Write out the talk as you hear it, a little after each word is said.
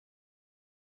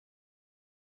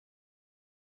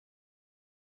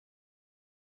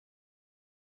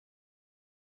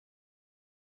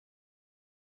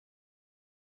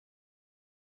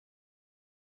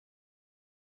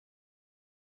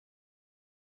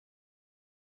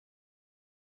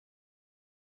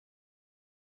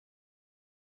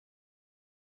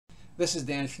This is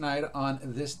Dan Schneider on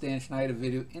this Dan Schneider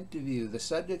video interview. The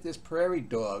subject is prairie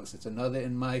dogs. It's another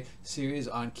in my series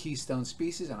on keystone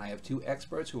species, and I have two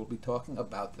experts who will be talking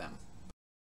about them.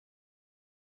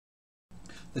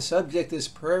 The subject is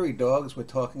prairie dogs. We're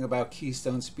talking about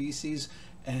keystone species,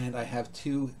 and I have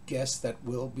two guests that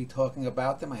will be talking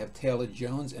about them. I have Taylor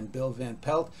Jones and Bill Van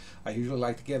Pelt. I usually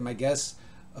like to give my guests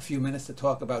a few minutes to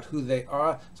talk about who they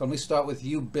are. So let me start with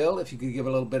you, Bill. If you could give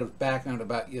a little bit of background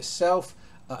about yourself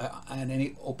and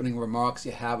any opening remarks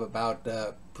you have about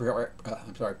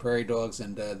prairie dogs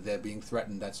and they're being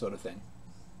threatened, that sort of thing.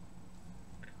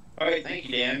 All right, thank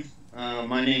you, Dan.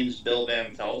 My name is Bill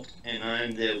Van Pelt, and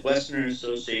I'm the Western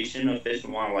Association of Fish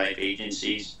and Wildlife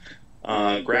Agencies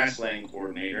grassland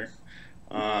coordinator.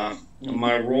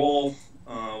 My role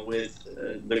with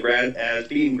as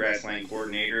being grassland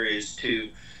coordinator is to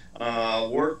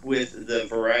work with the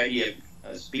variety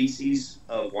of species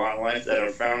of wildlife that are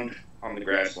found on the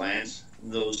grasslands.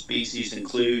 Those species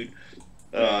include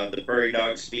the prairie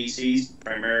dog species,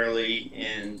 primarily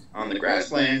on the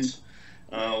grasslands.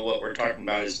 What we're talking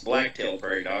about is black-tailed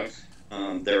prairie dogs.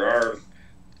 There are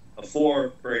 4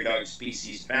 prairie dog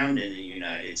species found in the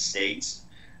United States.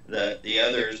 The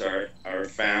others are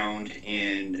found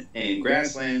in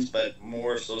grasslands, but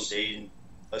more associated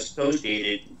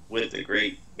with the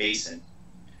Great Basin.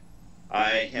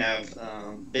 I have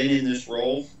been in this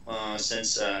role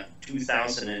since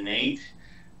 2008.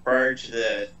 Prior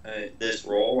to this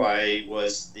role, I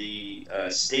was the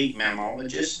state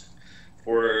mammalogist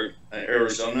for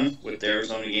Arizona with the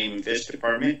Arizona Game and Fish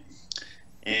Department.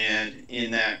 And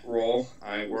in that role,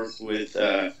 I worked with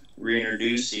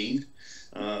reintroducing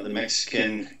the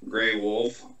Mexican gray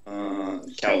wolf,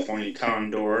 California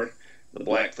condor, the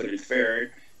black-footed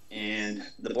ferret, and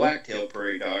the black-tailed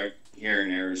prairie dog here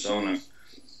in Arizona.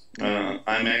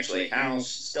 I'm actually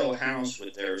still housed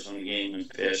with the Arizona Game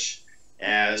and Fish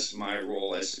as my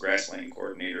role as the grassland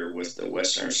coordinator with the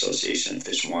Western Association of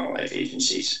Fish and Wildlife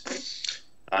Agencies.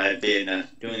 I've been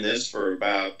doing this for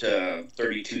about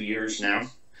 32 years now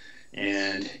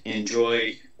and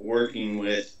enjoy working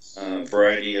with a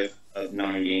variety of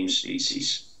non-game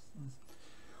species.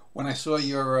 When I saw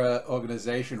your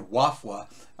organization, WAFWA,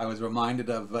 I was reminded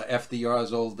of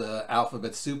FDR's old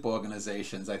alphabet soup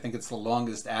organizations. I think it's the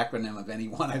longest acronym of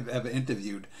anyone I've ever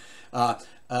interviewed.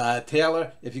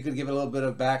 Taylor, if you could give a little bit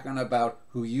of background about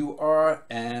who you are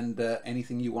and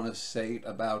anything you want to say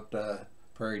about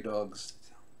prairie dogs.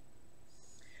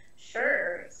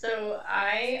 Sure. So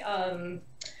I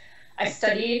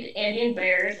studied Andean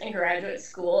bears in graduate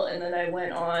school, and then I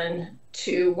went on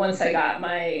to, once I got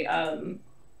my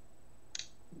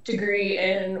degree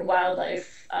in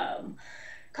wildlife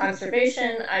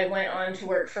conservation, I went on to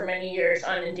work for many years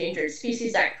on Endangered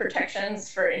Species Act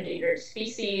protections for endangered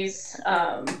species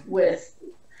with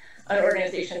an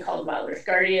organization called Wildlife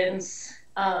Guardians.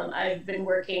 I've been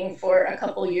working for a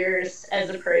couple years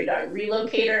as a prairie dog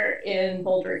relocator in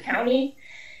Boulder County,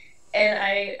 and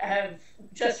I have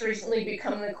just recently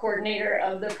become the coordinator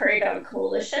of the Prairie Dog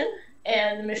Coalition.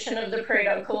 And the mission of the Prairie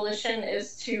Dog Coalition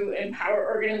is to empower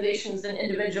organizations and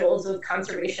individuals with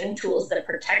conservation tools that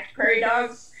protect prairie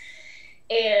dogs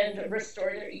and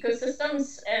restore their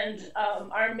ecosystems. And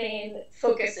our main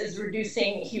focus is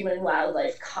reducing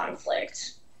human-wildlife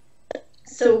conflict.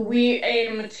 So we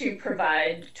aim to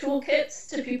provide toolkits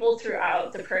to people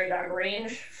throughout the prairie dog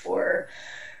range for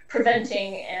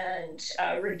preventing and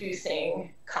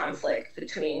reducing conflict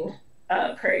between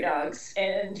prairie dogs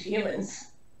and humans.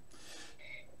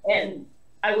 And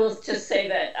I will just say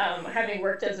that having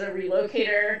worked as a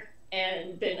relocator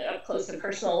and been up close and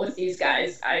personal with these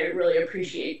guys, I really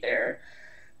appreciate their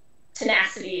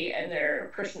tenacity and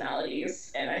their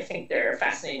personalities, and I think they're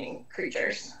fascinating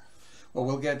creatures. Well,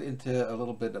 we'll get into a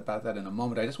little bit about that in a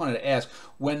moment. I just wanted to ask,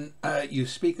 when you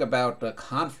speak about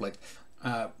conflict,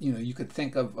 you could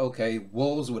think of, okay,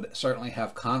 wolves would certainly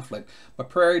have conflict, but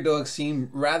prairie dogs seem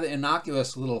rather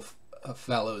innocuous little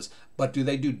fellows. But do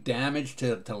they do damage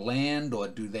to land, or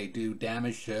do they do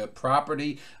damage to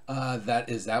property?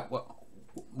 Is that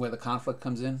where the conflict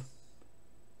comes in?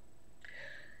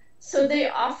 So they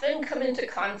often come into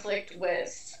conflict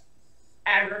with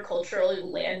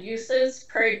agricultural land uses.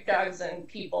 Prairie dogs and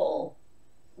people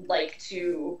like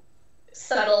to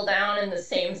settle down in the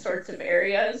same sorts of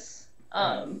areas.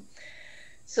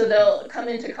 So they'll come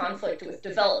into conflict with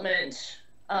development.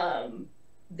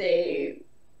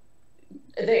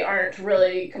 They aren't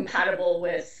really compatible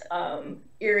with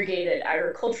irrigated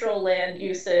agricultural land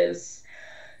uses.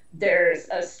 There's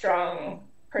a strong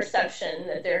perception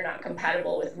that they're not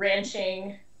compatible with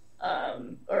ranching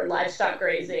or livestock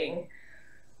grazing.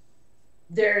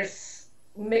 There's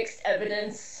mixed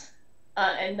evidence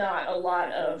and not a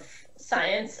lot of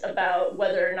science about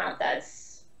whether or not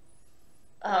that's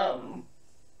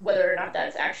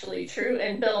actually true.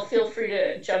 And Bill, feel free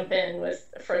to jump in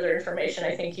with further information.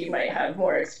 I think you might have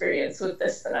more experience with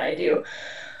this than I do.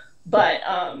 But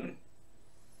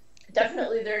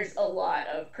definitely there's a lot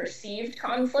of perceived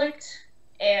conflict,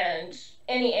 and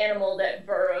any animal that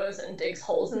burrows and digs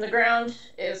holes in the ground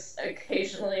is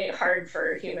occasionally hard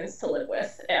for humans to live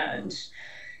with. And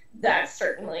that's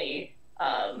certainly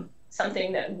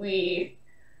something that we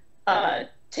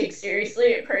take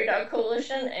seriously at Prairie Dog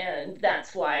Coalition, and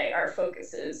that's why our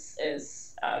focus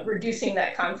is reducing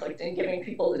that conflict and giving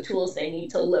people the tools they need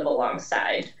to live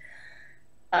alongside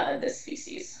this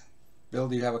species. Bill,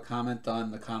 do you have a comment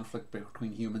on the conflict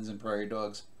between humans and prairie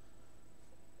dogs?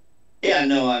 Yeah,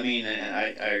 no, I mean, I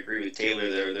agree with Taylor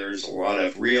there. There's a lot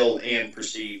of real and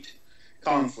perceived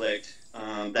conflict.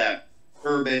 That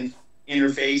urban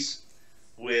interface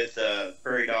with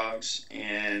prairie dogs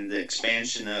and the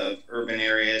expansion of urban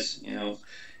areas,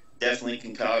 definitely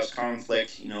can cause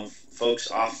conflict. Folks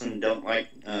often don't like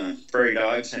prairie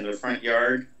dogs in their front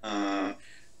yard,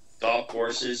 golf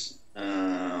courses,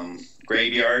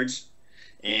 graveyards,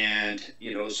 and,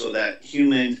 so that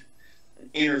human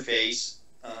interface,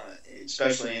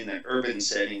 especially in the urban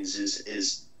settings,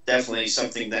 is definitely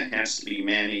something that has to be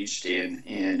managed.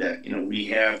 And we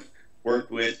have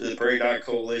worked with the Prairie Dog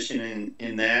Coalition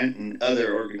in that and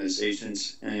other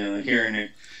organizations. Here in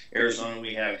Arizona,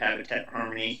 we have Habitat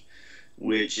Harmony,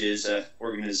 which is an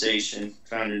organization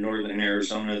found in northern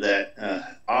Arizona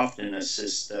that often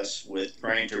assists us with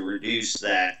trying to reduce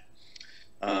that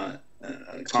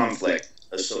conflict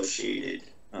associated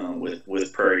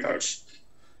with prairie dogs.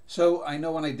 So I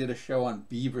know when I did a show on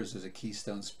beavers as a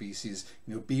keystone species,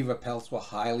 beaver pelts were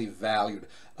highly valued.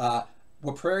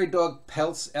 Were prairie dog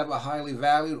pelts ever highly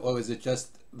valued, or is it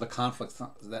just the conflict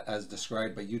that, as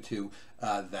described by you two,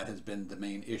 that has been the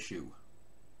main issue?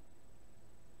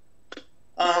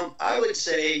 I would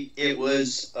say it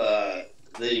was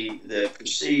the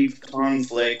perceived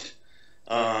conflict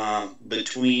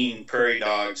between prairie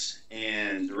dogs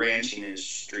and the ranching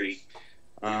industry.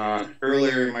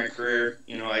 Earlier in my career,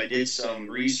 I did some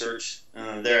research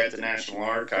there at the National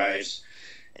Archives,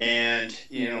 and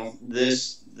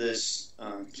this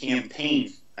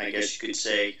campaign, I guess you could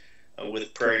say,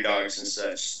 with prairie dogs and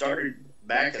such, started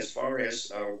back as far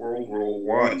as World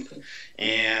War I,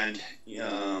 and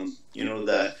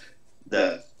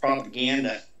the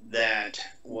propaganda that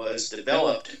was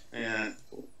developed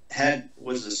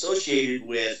was associated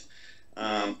with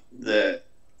the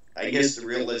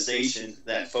realization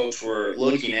that folks were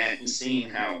looking at and seeing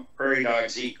how prairie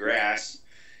dogs eat grass,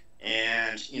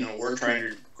 and we're trying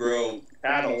to grow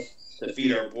cattle to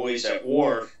feed our boys at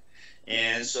war.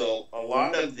 And so a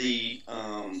lot of the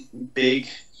big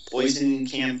poisoning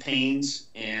campaigns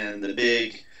and the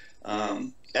big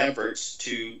efforts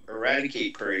to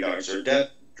eradicate prairie dogs or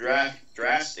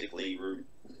drastically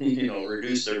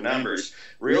reduce their numbers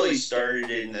really started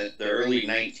in the early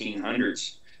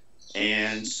 1900s.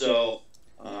 And so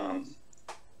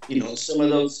some of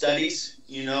those studies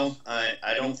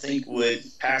I don't think would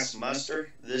pass muster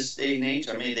this day and age.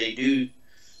 I mean, they do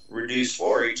reduce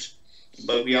forage,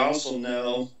 but we also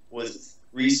know with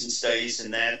recent studies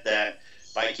in that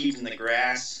by keeping the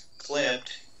grass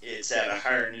clipped, it's at a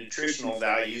higher nutritional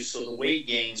value, so the weight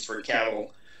gains for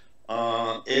cattle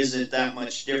isn't that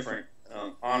much different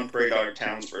on prairie dog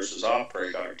towns versus off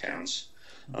prairie dog towns.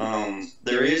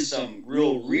 There is some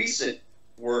real recent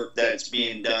work that's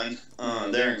being done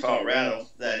there in Colorado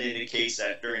that indicates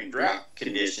that during drought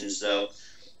conditions, though,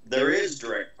 there is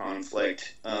direct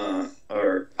conflict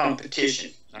or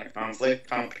competition, not conflict,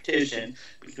 competition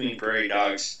between prairie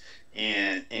dogs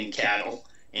and cattle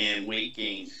and weight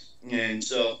gain. And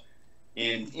so,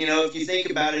 if you think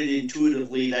about it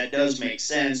intuitively, that does make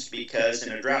sense, because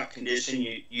in a drought condition,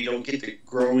 you don't get the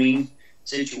growing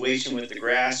situation with the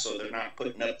grass, so they're not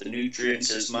putting up the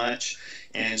nutrients as much.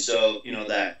 And so,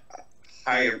 that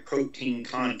higher protein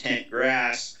content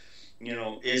grass,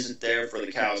 isn't there for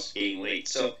the cows to gain weight.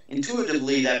 So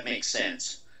intuitively, that makes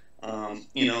sense.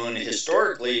 And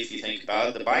historically, if you think about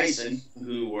it, the bison,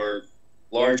 who were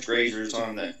large grazers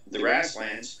on the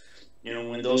grasslands,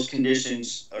 when those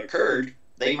conditions occurred,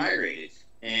 they migrated.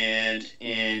 And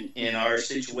in our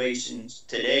situations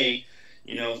today,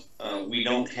 we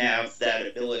don't have that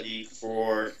ability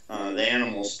for the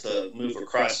animals to move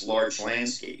across large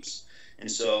landscapes.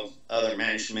 And so other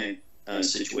management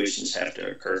situations have to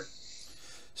occur.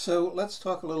 So let's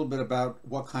talk a little bit about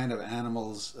what kind of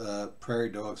animals prairie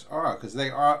dogs are, because they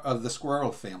are of the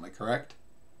squirrel family, correct?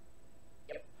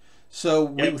 Yep. So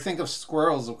we Yep. think of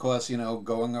squirrels, of course,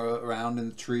 going around in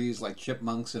the trees like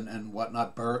chipmunks and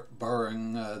whatnot,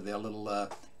 burrowing their little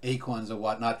acorns or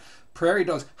whatnot. Prairie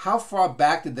dogs, how far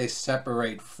back did they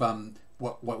separate from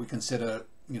what we consider,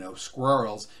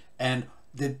 squirrels? And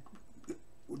did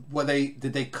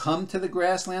they come to the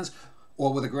grasslands,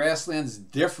 or were the grasslands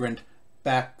different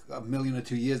back a million or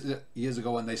 2 years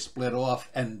ago when they split off,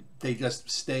 and they just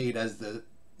stayed as the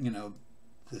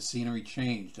scenery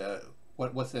changed?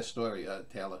 What's their story,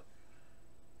 Taylor?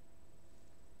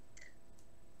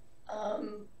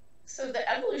 So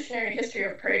the evolutionary history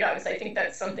of prairie dogs, I think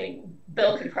that's something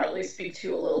Bill could probably speak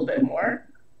to a little bit more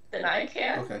than I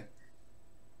can. Okay.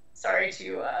 Sorry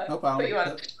to No problem. put you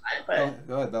on the spot, but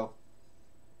Go ahead, Bill.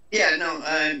 Yeah, no,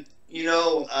 I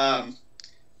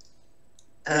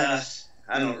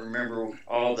don't remember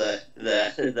all the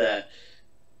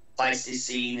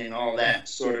Pleistocene and all that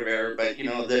sort of era, but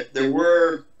there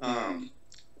were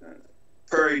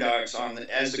prairie dogs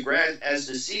as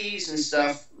the seas and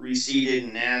stuff receded,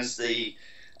 and as the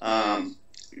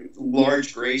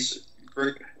large glaciers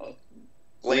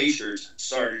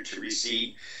started to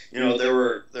recede. There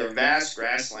were vast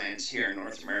grasslands here in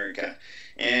North America,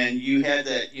 and you had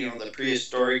the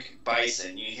prehistoric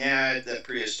bison, you had the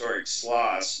prehistoric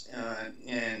sloths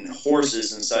and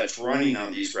horses and such running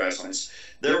on these grasslands.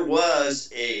 There was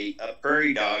a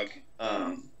prairie dog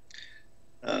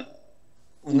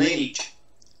lineage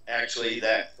actually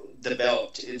that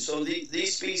developed, and so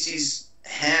these species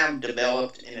have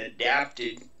developed and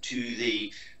adapted to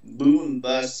the boom and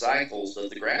bust cycles of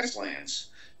the grasslands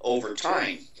over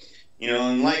time.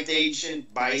 And like the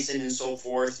ancient bison and so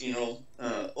forth,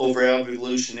 over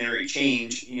evolutionary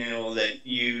change, that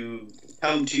you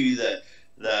come to the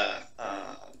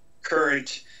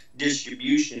current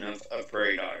distribution of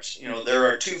prairie dogs. There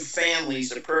are two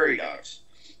families of prairie dogs.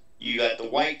 You got the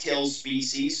white-tailed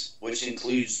species, which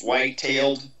includes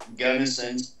white-tailed,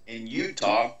 Gunnisons in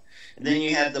Utah, and then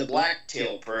you have the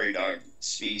black-tailed prairie dog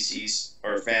species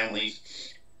or family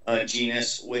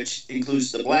genus, which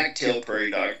includes the black-tailed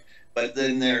prairie dog. But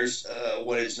then there's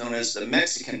what is known as the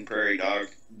Mexican prairie dog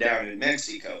down in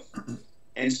Mexico.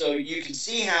 And so you can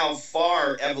see how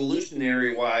far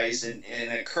evolutionary-wise and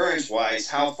occurrence-wise,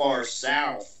 how far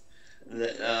south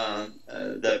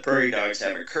the prairie dogs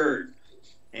have occurred.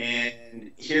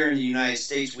 And here in the United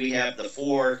States, we have the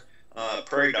four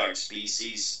prairie dog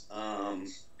species.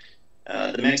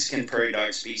 The Mexican prairie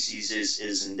dog species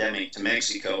is endemic to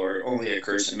Mexico, or only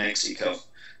occurs in Mexico.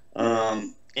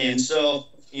 And so,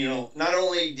 not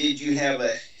only did you have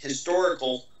a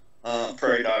historical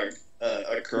prairie dog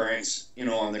occurrence,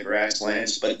 on the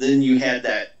grasslands, but then you had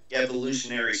that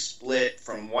evolutionary split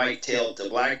from white-tailed to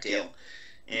black-tailed.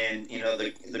 And,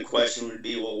 the question would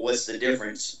be, well, what's the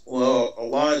difference? Well, a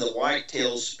lot of the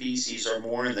white-tailed species are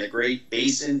more in the Great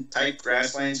Basin type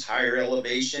grasslands, higher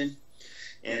elevation.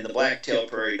 And the black-tailed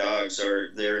prairie dogs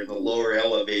they're in the lower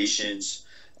elevations,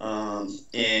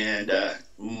 and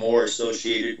more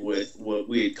associated with what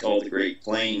we would call the Great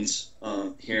Plains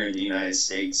here in the United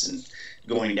States, and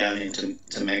going down into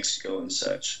Mexico and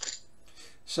such.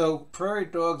 So prairie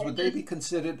dogs, would they be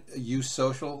considered a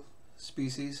eusocial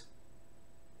species?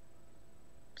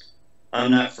 I'm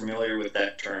not familiar with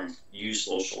that term,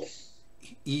 eusocial.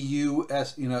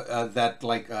 EUS, that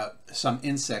like some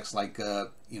insects like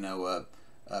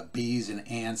bees and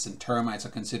ants and termites are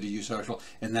considered eusocial,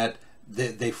 and that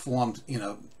they formed,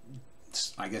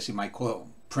 I guess you might call it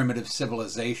primitive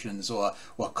civilizations or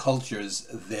cultures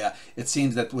there. It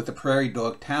seems that with the prairie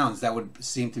dog towns, that would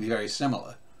seem to be very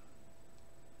similar.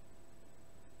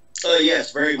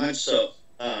 Yes, very much so.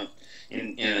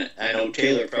 And I know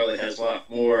Taylor probably has a lot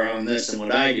more on this than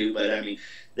what I do, but I mean,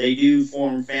 they do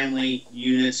form family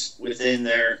units within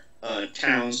their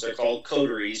towns. They're called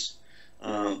coteries.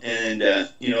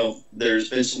 There's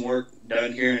been some work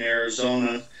done here in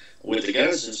Arizona with the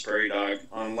Gunnison's prairie dog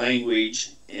on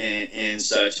language and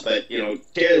such. But,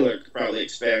 Taylor could probably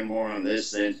expand more on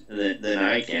this than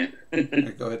I can.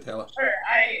 Go ahead, Taylor. Sure.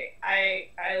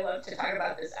 I love to talk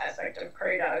about this aspect of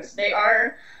prairie dogs. They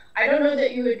are, I don't know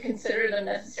that you would consider them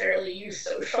necessarily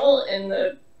eusocial in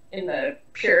the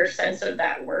pure sense of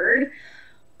that word,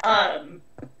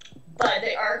 but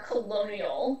they are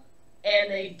colonial, and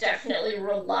they definitely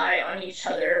rely on each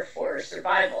other for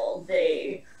survival.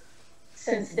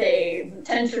 Since they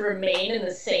tend to remain in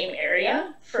the same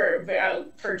area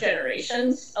for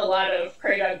generations, a lot of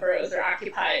prairie dog burrows are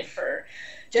occupied for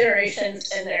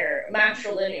generations, and they're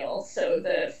matrilineal. So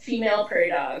the female prairie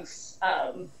dogs,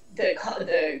 the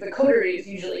coteries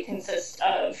usually consist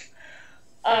of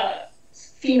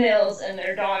females and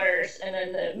their daughters, and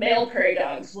then the male prairie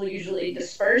dogs will usually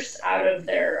disperse out of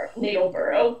their natal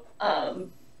burrow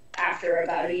after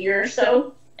about a year or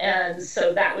so. And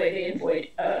so that way they avoid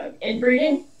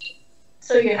inbreeding.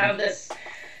 So you have this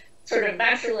sort of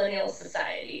matrilineal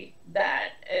society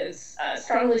that is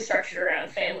strongly structured around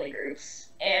family groups,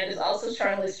 and is also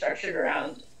strongly structured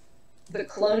around the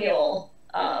colonial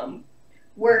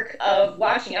work of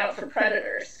watching out for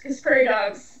predators. Because prairie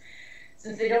dogs,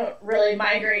 since they don't really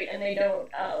migrate and they don't,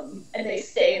 and they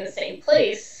stay in the same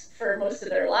place for most of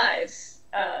their lives,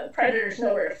 predators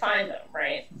know where to find them,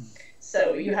 right?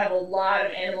 So you have a lot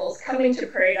of animals coming to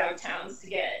prairie dog towns to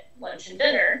get lunch and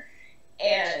dinner.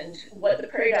 And what the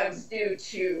prairie dogs do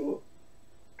to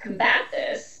combat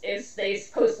this is they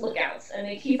post lookouts and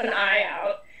they keep an eye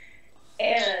out.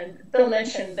 And Bill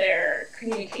mentioned their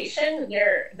communication,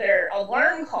 their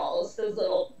alarm calls, those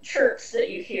little chirps that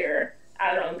you hear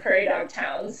out on prairie dog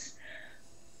towns.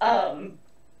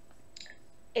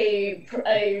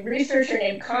 A researcher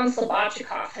named Kon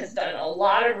Slobodchikov has done a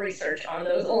lot of research on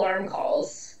those alarm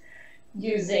calls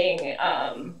using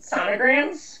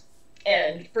sonograms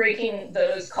and breaking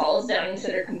those calls down into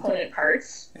their component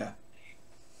parts. Yeah.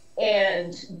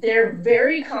 And they're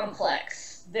very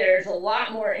complex. There's a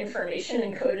lot more information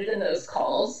encoded in those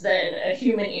calls than a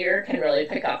human ear can really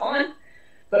pick up on,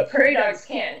 but prairie dogs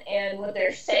can. And what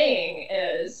they're saying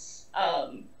is a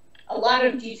lot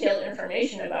of detailed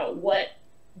information about what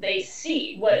they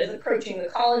see, what is approaching the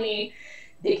colony.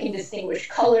 They can distinguish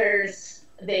colors.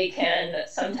 They can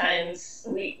sometimes,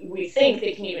 we think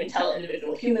they can even tell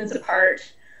individual humans apart.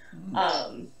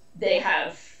 They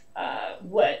have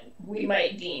what we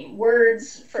might deem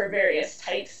words for various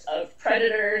types of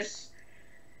predators.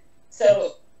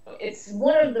 So it's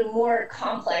one of the more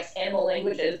complex animal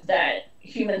languages that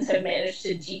humans have managed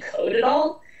to decode it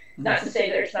all. Not to say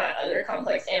there's not other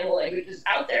complex animal languages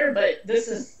out there, but this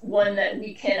is one that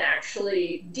we can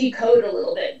actually decode a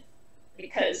little bit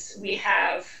because we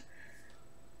have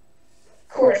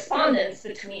correspondence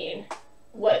between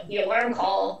what the alarm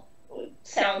call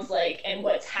sounds like and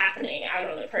what's happening out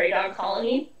on the prairie dog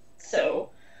colony. So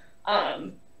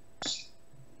Dr.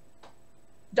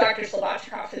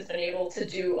 Slobodchikov has been able to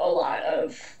do a lot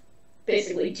of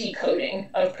basically decoding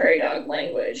of prairie dog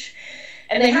language.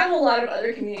 And they have a lot of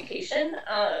other communication,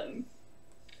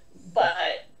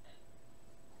 but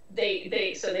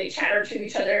they chatter to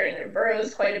each other in their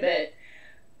burrows quite a bit.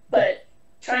 But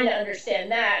trying to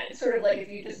understand that, it's sort of like if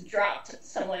you just dropped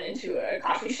someone into a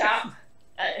coffee shop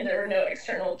and there were no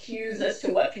external cues as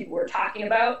to what people were talking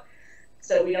about.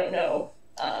 So we don't know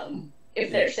if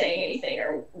they're saying anything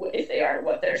or if they are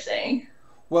what they're saying.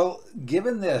 Well,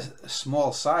 given their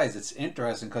small size, it's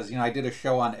interesting because, I did a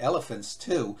show on elephants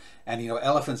too. And,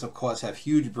 elephants, of course, have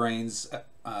huge brains.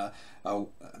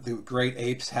 The great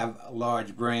apes have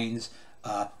large brains.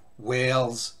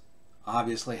 Whales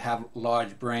obviously have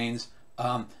large brains.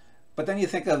 But then you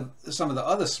think of some of the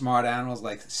other smart animals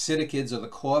like cicads or the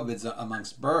corvids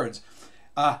amongst birds.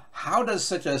 How does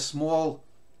such a small,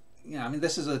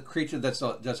 this is a creature that's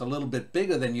just a little bit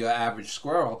bigger than your average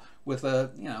squirrel with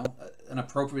an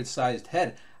appropriate sized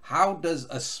head. How does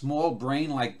a small brain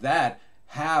like that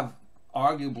have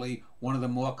arguably one of the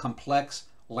more complex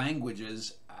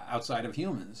languages outside of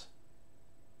humans?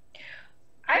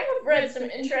 I have read some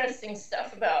interesting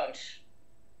stuff about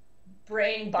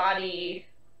brain-body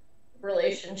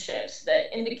relationships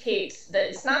that indicates that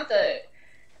it's not the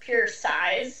pure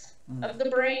size of the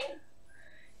brain,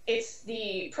 it's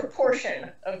the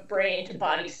proportion of brain to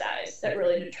body size that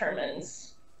really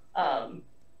determines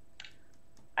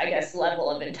I guess level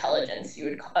of intelligence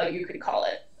you could call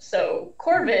it. So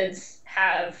corvids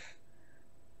have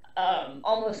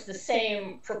almost the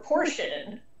same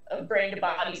proportion of brain to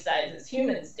body size as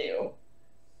humans do,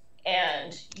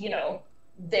 and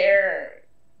they're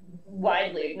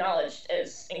widely acknowledged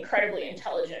as incredibly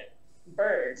intelligent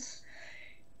birds,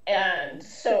 and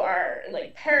so are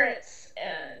parrots,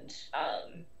 and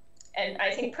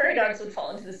I think prairie dogs would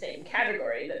fall into the same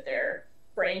category, that their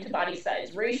brain to body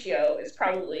size ratio is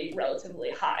probably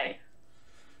relatively high.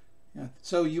 Yeah.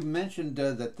 So you mentioned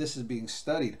that this is being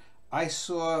studied. I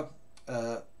saw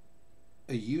a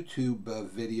YouTube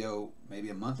video maybe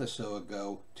a month or so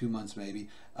ago, 2 months maybe,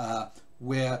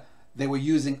 where they were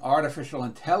using artificial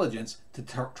intelligence to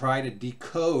try to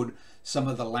decode some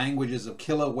of the languages of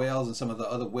killer whales and some of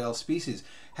the other whale species.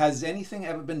 Has anything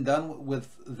ever been done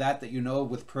with that you know of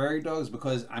with prairie dogs?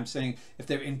 Because I'm saying if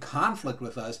they're in conflict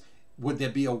with us, would there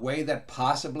be a way that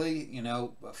possibly,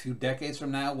 a few decades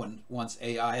from now, once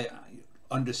AI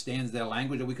understands their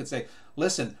language, and we could say,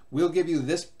 listen, we'll give you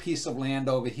this piece of land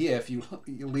over here if you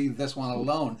leave this one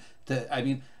alone. I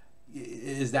mean,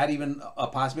 is that even a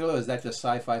possibility, or is that just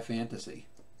sci-fi fantasy?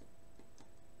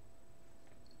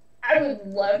 I would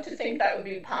love to think that would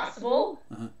be possible,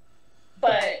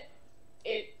 but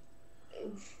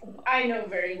I know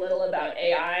very little about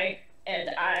AI, and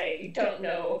I don't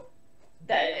know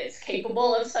that it's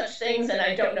capable of such things, and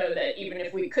I don't know that even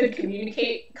if we could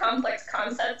communicate complex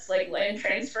concepts like land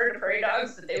transfer to prairie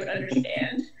dogs, that they would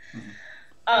understand.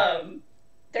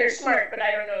 They're smart, but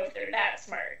I don't know if they're that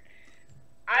smart.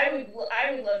 I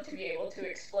would love to be able to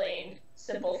explain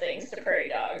simple things to prairie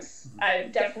dogs.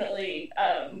 I've definitely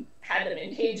had them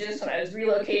in cages when I was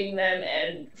relocating them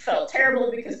and felt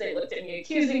terrible because they looked at me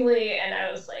accusingly, and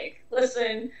I was like,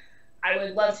 listen, I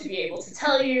would love to be able to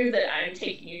tell you that I'm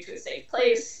taking you to a safe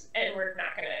place and we're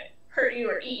not going to hurt you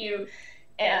or eat you.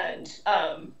 And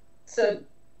so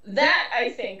that, I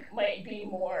think, might be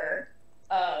more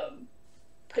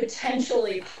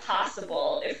potentially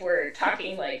possible if we're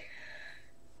talking like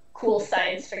cool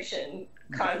science fiction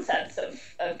concepts of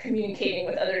communicating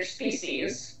with other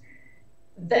species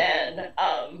than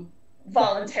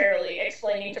voluntarily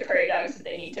explaining to prairie dogs that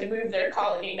they need to move their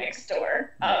colony next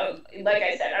door. Like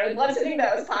I said, I would love to think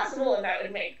that was possible, and that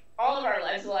would make all of our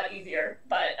lives a lot easier.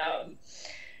 But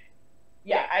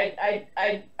yeah,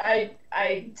 I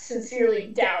sincerely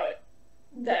doubt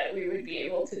that we would be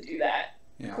able to do that.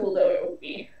 Yeah. Cool though it would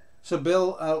be. So,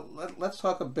 Bill, let's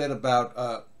talk a bit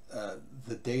about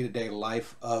the day-to-day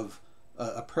life of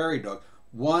a prairie dog.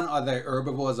 One, are they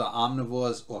herbivores or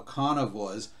omnivores or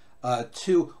carnivores?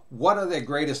 Two, what are their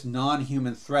greatest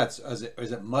non-human threats? Is it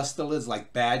mustelids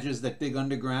like badgers that dig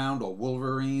underground, or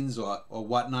wolverines, or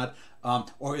whatnot?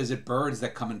 Or is it birds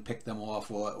that come and pick them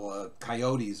off, or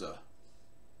coyotes?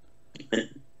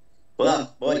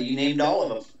 Well, you named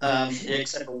all of them,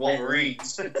 except for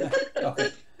wolverines.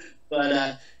 Okay.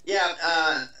 But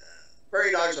yeah,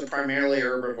 prairie dogs are primarily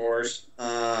herbivores.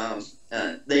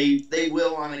 They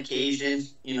will on occasion,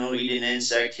 eat an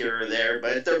insect here or there,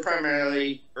 but they're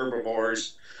primarily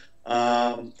herbivores.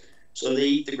 So they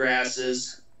eat the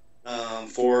grasses,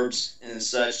 forbs, and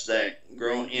such that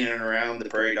grow in and around the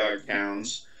prairie dog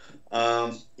towns.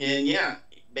 And yeah,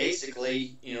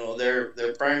 basically,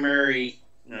 their primary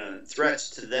threats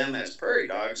to them as prairie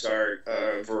dogs are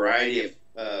a variety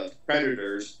of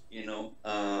predators.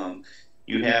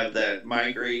 You have the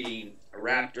migrating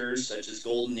raptors such as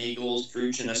golden eagles,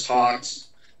 fruginous hawks,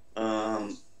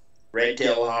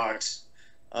 red-tailed hawks.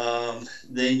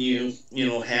 Then you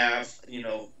have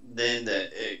then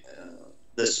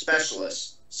the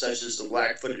specialists such as the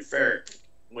black-footed ferret,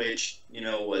 which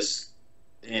was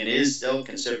and is still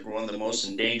considered one of the most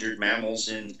endangered mammals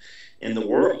in the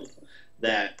world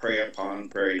that prey upon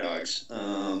prairie dogs.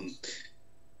 But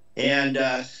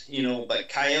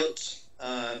coyotes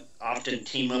often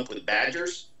team up with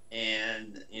badgers,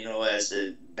 and as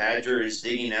the badger is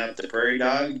digging out the prairie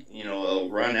dog, it'll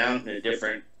run out in a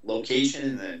different location,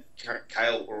 and the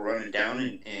coyote will run it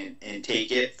down and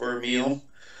take it for a meal.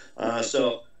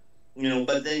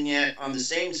 But then yet on the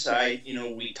same side,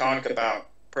 we talk about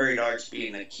prairie dogs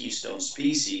being a keystone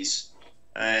species.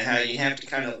 How you have to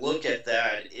kind of look at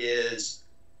that is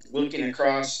looking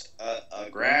across a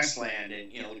grassland,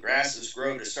 and grasses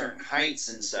grow to certain heights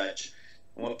and such.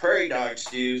 And what prairie dogs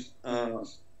do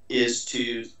is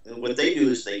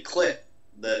they clip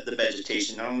the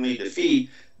vegetation, not only to feed,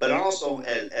 but also,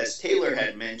 as Taylor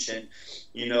had mentioned,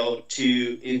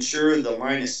 to ensure the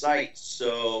line of sight,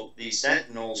 so the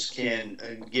sentinels can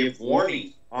give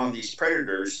warning on these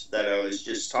predators that I was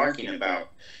just talking about.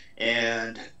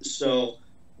 And so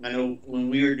I know when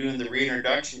we were doing the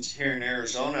reintroductions here in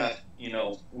Arizona,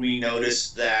 we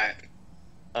noticed that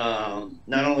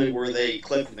not only were they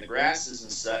clipping the grasses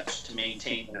and such to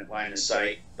maintain that line of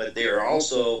sight, but they are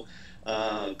also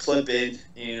clipping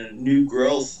new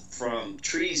growth from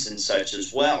trees and such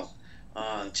as well,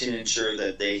 to ensure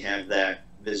that they have that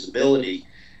visibility.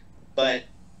 But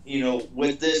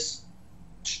with this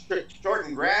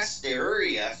shortened grass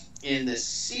area in the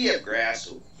sea of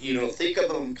grass, think of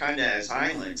them kind of as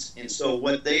islands. And so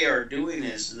what they are doing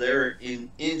is they're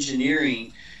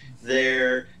engineering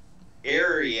their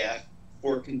area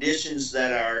for conditions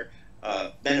that are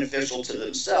beneficial to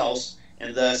themselves,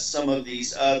 and thus some of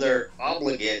these other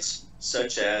obligates,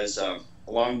 such as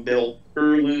long-billed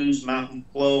curlews, mountain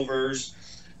plovers,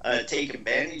 take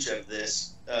advantage of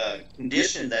this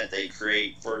condition that they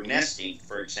create for nesting,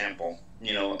 for example.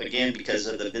 Again, because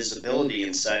of the visibility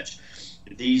and such,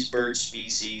 these bird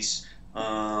species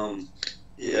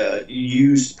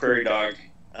use prairie dog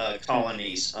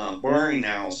colonies. Burrowing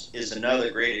owls is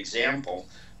another great example.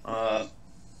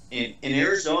 In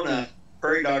Arizona,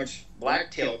 prairie dogs,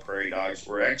 black-tailed prairie dogs,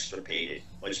 were extirpated,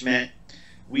 which meant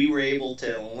we were able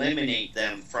to eliminate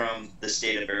them from the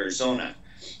state of Arizona.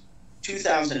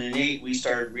 2008, we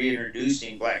started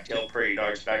reintroducing black-tailed prairie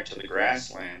dogs back to the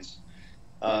grasslands,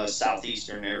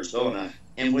 southeastern Arizona.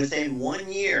 And within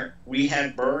 1 year, we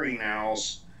had burrowing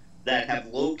owls that have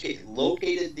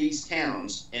located these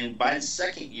towns. And by the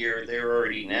second year, they're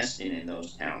already nesting in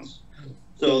those towns.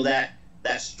 So that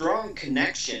strong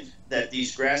connection that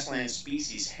these grassland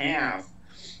species have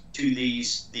to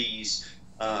these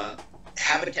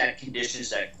habitat conditions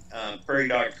that prairie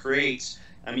dog creates.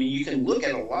 I mean, you can look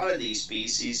at a lot of these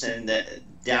species, and the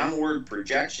downward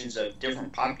projections of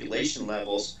different population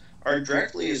levels are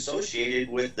directly associated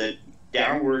with the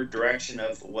downward direction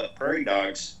of what prairie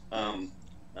dogs from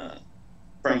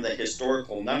the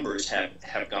historical numbers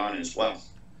have gone as well.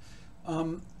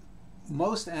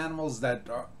 Most animals that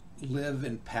live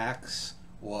in packs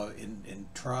or in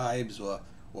tribes or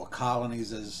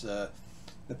colonies, as the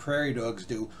prairie dogs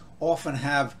do, often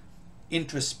have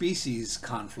interspecies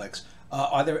conflicts.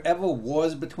 Are there ever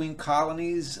wars between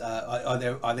colonies? Are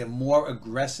there more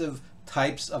aggressive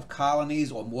types of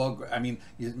colonies, or more? I mean,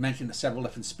 you mentioned several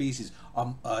different species.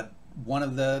 One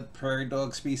of the prairie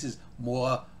dog species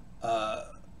more,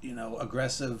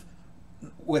 aggressive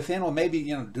within, or maybe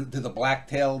do the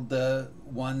black-tailed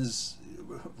ones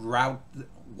rout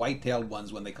white-tailed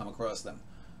ones when they come across them?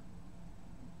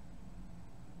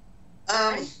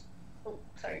 Sorry.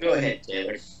 Go ahead,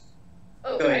 Taylor.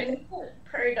 Oh, Go ahead. I know that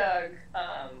prairie dog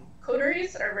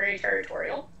coteries are very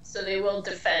territorial, so they will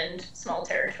defend small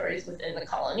territories within the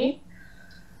colony.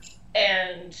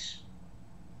 And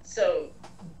so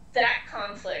that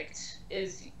conflict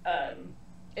is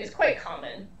quite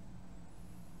common.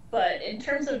 But in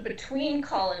terms of between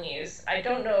colonies, I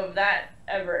don't know of that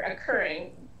ever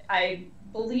occurring. I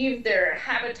believe their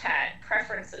habitat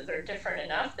preferences are different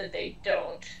enough that they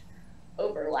don't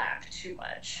overlap too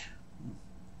much.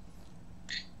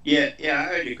 Yeah,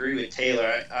 I would agree with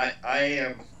Taylor. I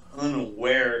am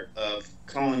unaware of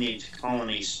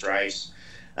colony-to-colony strifes.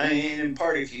 I mean, in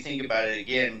part, if you think about it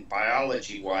again,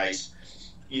 biology-wise,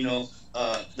 the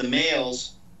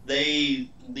males, they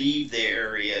leave the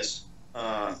areas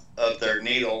of their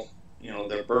natal,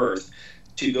 their birth,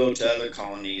 to go to other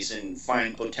colonies and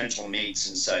find potential mates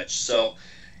and such. So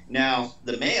now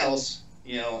the males,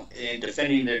 in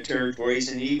defending their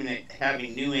territories and even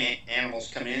having new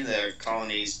animals come into their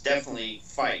colonies, definitely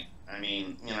fight. I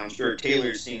mean, I'm sure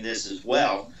Taylor's seen this as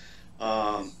well.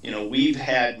 We've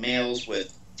had males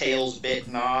with tails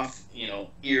bitten off,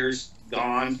 ears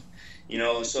gone,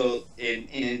 so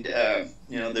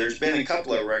there's been a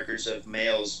couple of records of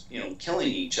males, killing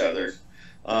each other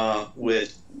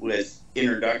with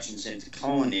introductions into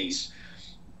colonies.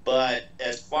 But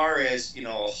as far as, a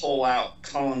whole out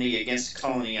colony against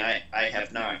colony, I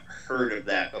have not heard of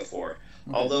that before.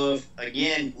 Mm-hmm. Although,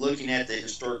 again, looking at the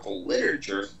historical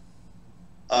literature,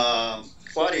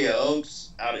 Claudia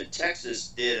Oakes out of Texas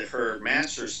did her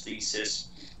master's thesis,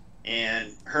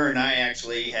 and her and I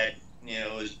actually had,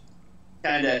 it was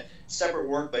kind of separate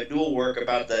work but dual work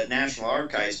about the National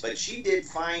Archives. But she did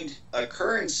find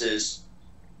occurrences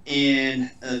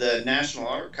in the National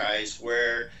Archives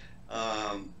where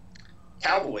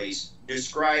cowboys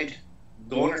described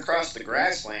going across the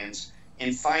grasslands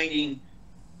and finding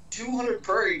 200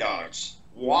 prairie dogs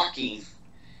walking,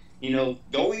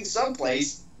 going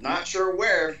someplace, not sure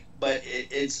where, but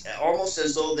it's almost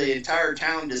as though the entire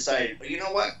town decided, you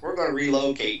know what, we're going to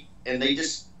relocate, and they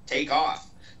just take off.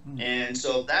 And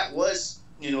so that was,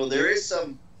 there is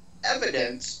some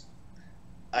evidence,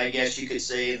 I guess you could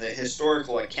say, in the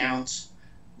historical accounts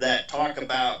that talk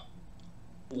about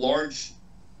large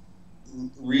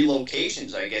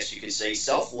relocations, I guess you could say,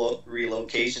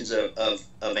 self-relocations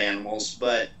of animals.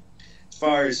 But as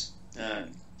far as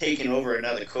taking over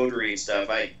another coterie and stuff,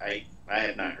 I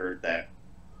have not heard that.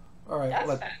 All right. That's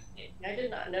fascinating. I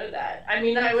did not know that. I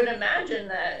mean, I would imagine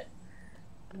that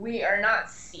we are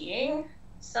not seeing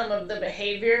some of the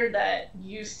behavior that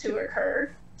used to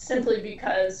occur simply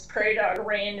because prairie dog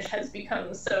range has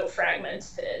become so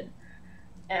fragmented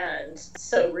and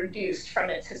so reduced from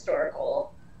its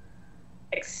historical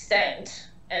extent,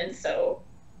 and so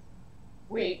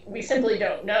we simply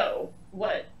don't know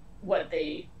what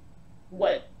the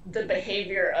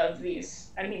behavior of these.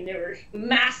 I mean, they were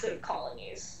massive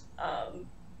colonies.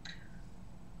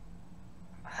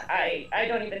 I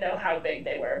don't even know how big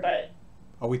they were, but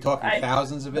are we talking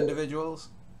thousands of individuals?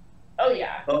 Oh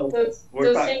yeah,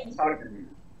 we're talking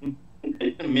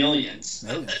millions.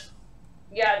 Millions.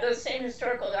 yeah, those same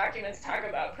historical documents talk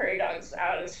about prairie dogs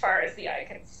out as far as the eye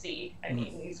can see. I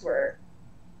mean, these were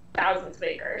thousands of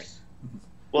acres.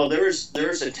 Well, there's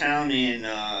a town in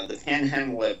the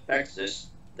Panhandle of Texas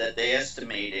that they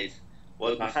estimated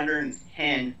was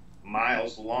 110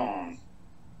 miles long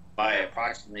by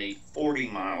approximately 40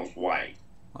 miles wide.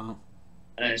 Wow.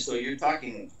 And so you're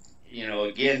talking,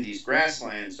 again, these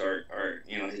grasslands are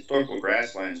historical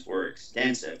grasslands were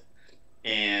extensive.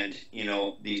 And,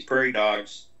 these prairie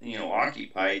dogs,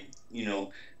 occupied,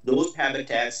 those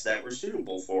habitats that were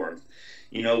suitable for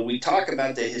them. We talk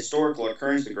about the historical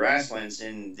occurrence of grasslands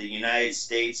in the United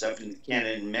States, up in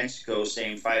Canada and Mexico,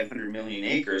 saying 500 million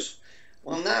acres.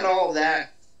 Well, not all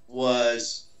that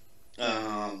was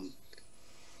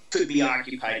could be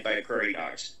occupied by prairie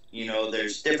dogs.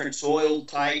 There's different soil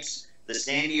types. The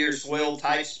sandier soil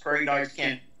types, prairie dogs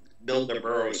can't build their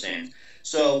burrows in.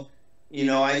 So,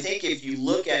 I think if you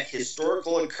look at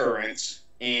historical occurrence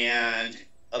and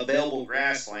available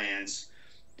grasslands,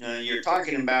 you're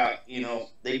talking about,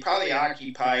 they probably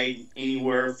occupied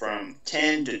anywhere from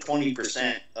 10 to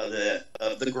 20% of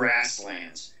the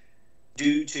grasslands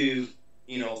due to,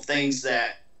 things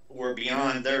that were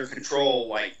beyond their control,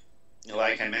 like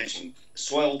I mentioned,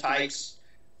 soil types,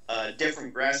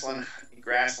 different grassland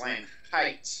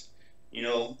heights.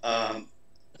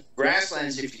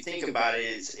 Grasslands, if you think about it,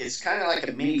 it's kind of like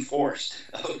a mini forest.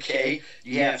 Okay,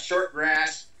 you have short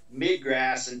grass, mid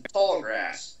grass, and tall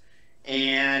grass.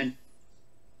 And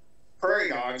prairie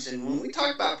dogs, and when we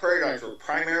talk about prairie dogs, we're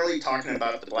primarily talking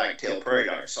about the black-tailed prairie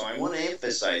dog. So I want to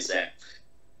emphasize that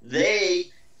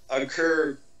they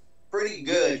occur pretty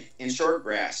good in short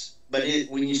grass, but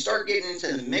when you start getting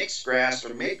into the mixed grass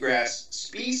or mid-grass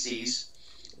species,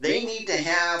 they need to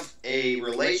have a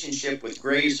relationship with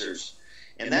grazers,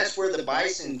 and that's where the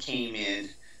bison came in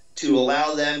to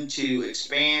allow them to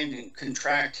expand and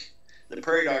contract. The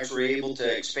prairie dogs were able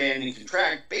to expand and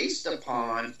contract based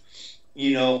upon,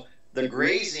 the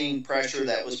grazing pressure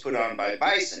that was put on by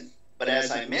bison. But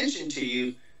as I mentioned to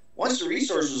you, once the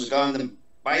resource was gone, the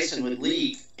bison would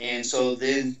leave, and so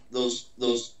then those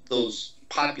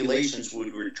populations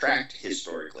would retract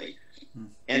historically.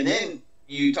 And then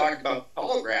you talked about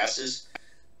tall grasses.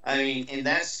 I mean, and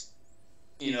that's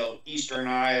eastern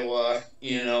Iowa,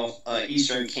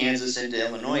 eastern Kansas into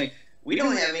Illinois. We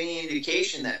don't have any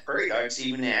indication that prairie dogs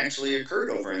even actually occurred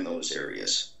over in those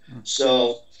areas.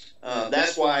 So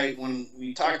that's why when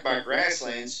we talk about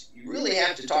grasslands, you really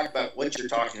have to talk about what you're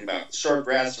talking about: short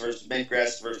grass versus mid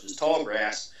grass versus tall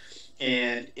grass,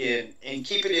 and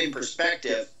keep it in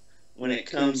perspective when it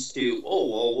comes to,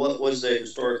 what was the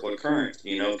historical occurrence?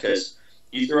 Because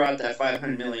you throw out that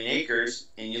 500 million acres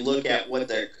and you look at what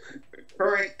the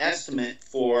current estimate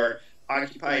for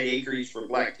occupied acreage for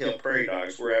black-tailed prairie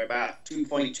dogs, we're at about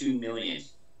 2.2 million.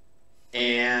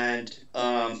 And,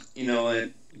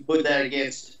 and put that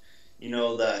against,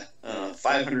 the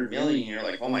 500 million, you're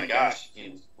like, oh my gosh,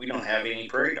 we don't have any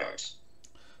prairie dogs.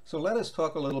 So let us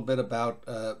talk a little bit about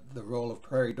the role of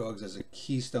prairie dogs as a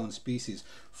keystone species.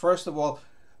 First of all,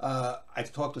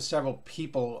 I've talked to several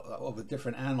people over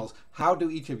different animals. How do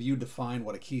each of you define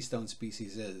what a keystone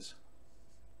species is?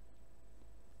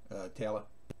 Taylor?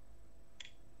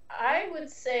 I would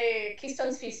say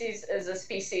keystone species is a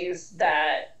species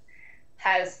that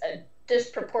has a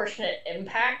disproportionate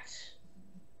impact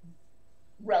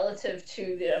relative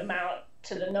to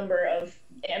the number of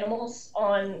animals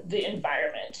on the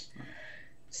environment.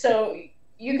 So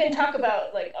you can talk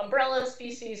about like umbrella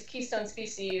species, keystone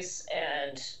species,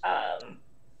 and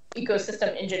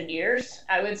ecosystem engineers.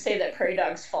 I would say that prairie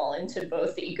dogs fall into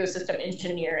both the ecosystem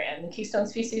engineer and the keystone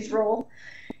species role,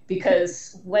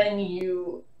 because when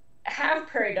you have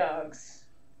prairie dogs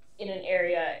in an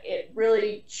area, it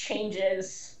really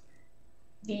changes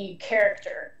the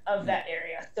character of that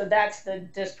area. So that's the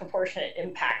disproportionate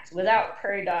impact. Without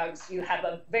prairie dogs, you have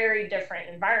a very different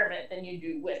environment than you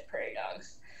do with prairie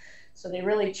dogs. So they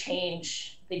really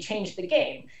change the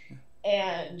game.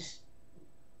 And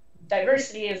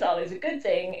diversity is always a good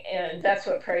thing, and that's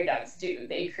what prairie dogs do.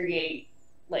 They create,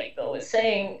 like Bill was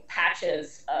saying,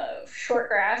 patches of short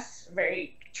grass,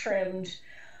 very trimmed,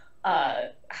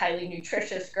 highly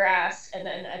nutritious grass, and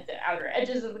then at the outer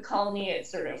edges of the colony, it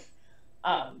sort of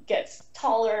gets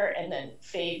taller and then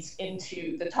fades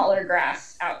into the taller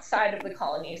grass outside of the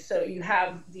colony. So you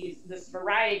have this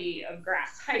variety of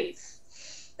grass heights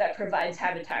that provides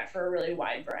habitat for a really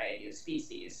wide variety of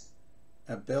species.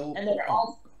 Bill? And they're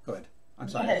all... Go ahead. I'm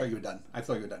sorry, I thought you were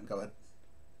done. Go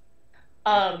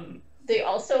ahead. They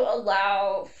also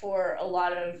allow for a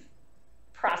lot of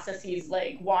processes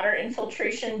like water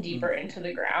infiltration deeper into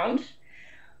the ground.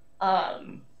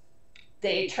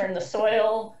 They turn the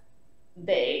soil,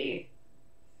 they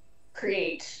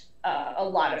create a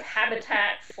lot of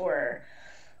habitat for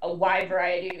a wide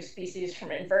variety of species,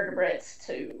 from invertebrates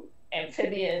to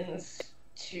amphibians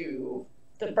to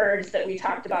the birds that we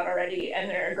talked about already, and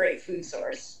they're a great food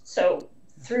source. So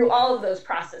through all of those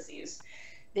processes,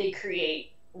 they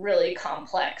create really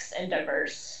complex and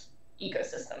diverse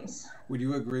ecosystems. Would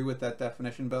you agree with that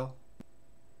definition, Bill?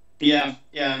 Yeah.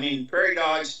 I mean, prairie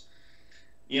dogs,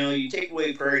 you take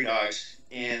away prairie dogs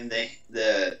and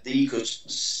the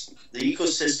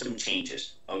ecosystem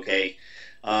changes. Okay.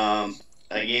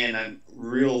 Again, I'm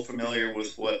real familiar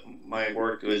with what my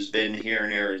work has been here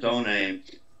in Arizona, and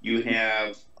you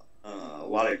have a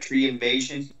lot of tree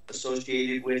invasion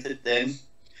associated with it then.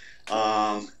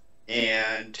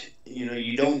 And,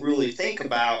 you don't really think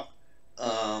about,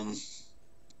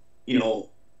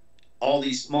 all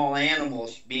these small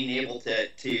animals being able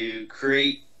to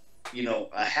create,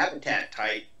 a habitat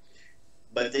type,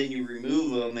 but then you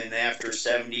remove them, and after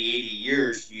 70, 80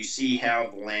 years, you see how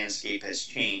the landscape has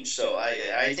changed. So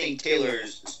I think Taylor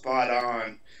is spot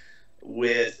on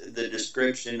with the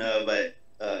description of a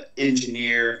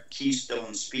engineer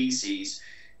keystone species.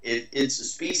 It's a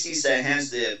species that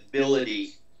has the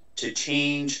ability to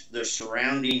change the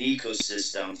surrounding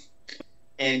ecosystem,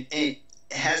 and it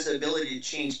has the ability to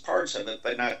change parts of it,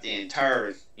 but not the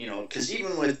entire, because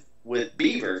even with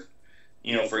beaver,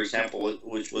 for example,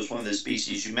 which was one of the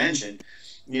species you mentioned,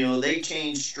 they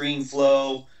change stream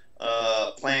flow,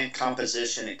 plant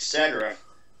composition, etc.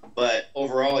 But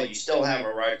overall, you still have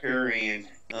a riparian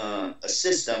a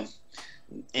system,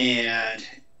 and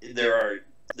there's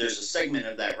a segment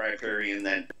of that riparian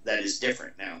that is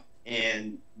different now,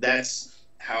 and that's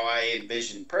how I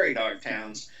envision prairie dog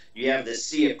towns. You have this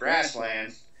sea of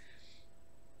grassland,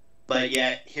 but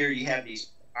yet here you have these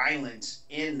islands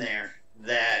in there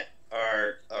that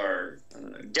are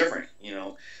different.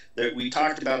 That we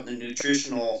talked about the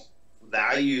nutritional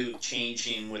value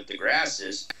changing with the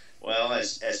grasses. Well,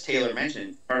 as Taylor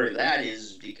mentioned, part of that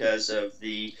is because of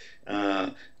the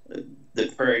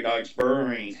prairie dogs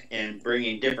burrowing and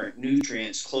bringing different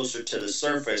nutrients closer to the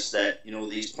surface that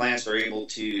these plants are able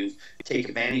to take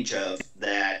advantage of.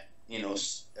 That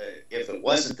if it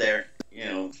wasn't there,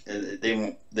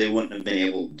 they wouldn't have been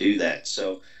able to do that.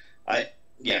 So I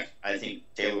think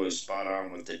Taylor was spot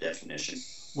on with the definition.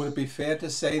 Would it be fair to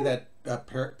say that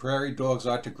prairie dogs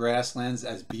are to grasslands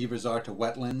as beavers are to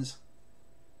wetlands?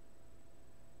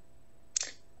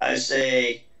 I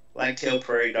say black-tailed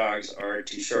prairie dogs are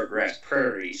to shortgrass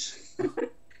prairies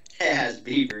as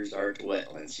beavers are to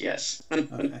wetlands. Yes.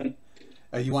 Okay.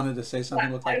 You wanted to say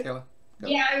something with that, Taylor? Go.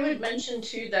 Yeah, I would mention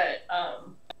too that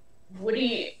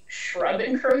woody shrub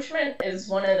encroachment is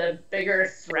one of the bigger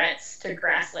threats to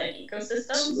grassland ecosystems.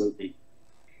 Absolutely.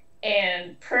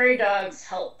 And prairie dogs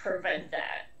help prevent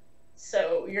that.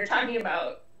 So you're talking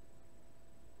about.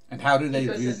 And how do they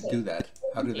do that?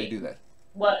 How do they do that?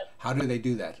 What? How do they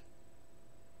do that?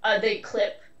 They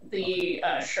clip the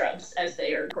shrubs as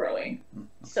they are growing.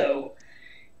 So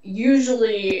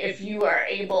usually if you are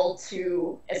able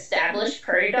to establish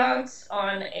prairie dogs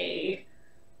on a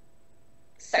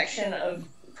section of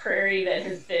prairie that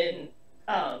has been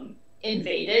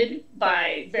invaded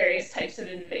by various types of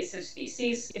invasive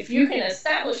species, if you can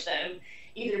establish them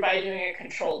either by doing a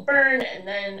controlled burn and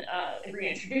then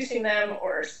reintroducing them,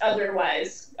 or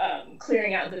otherwise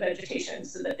clearing out the vegetation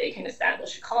so that they can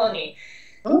establish a colony,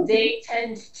 they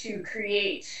tend to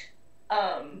create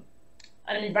an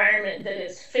environment that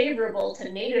is favorable to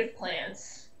native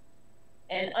plants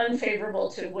and unfavorable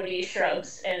to woody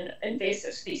shrubs and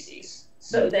invasive species.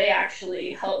 So they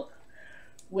actually help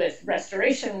with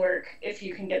restoration work if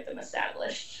you can get them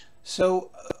established.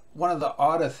 So one of the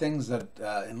odder things that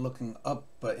in looking up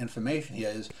information here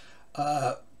is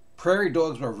prairie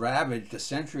dogs were ravaged a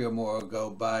century or more ago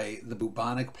by the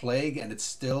bubonic plague, and it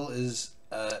still is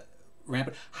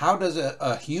rampant. How does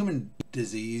a human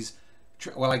disease,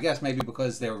 well, I guess maybe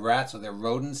because they're rats or they're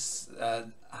rodents,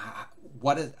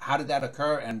 how did that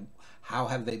occur, and how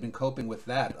have they been coping with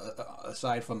that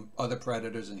aside from other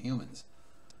predators and humans?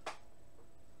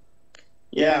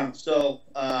 Yeah, so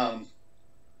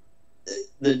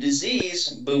the disease,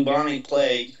 bubonic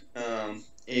plague,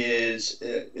 is,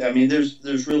 I mean,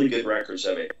 there's really good records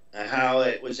of it. How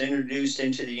it was introduced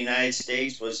into the United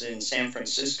States was in San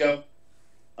Francisco.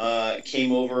 It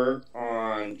came over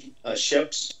on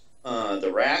ships,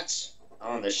 the rats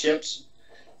on the ships.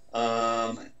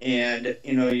 And,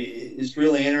 you know, it's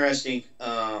really interesting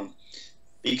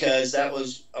because that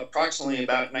was approximately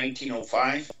about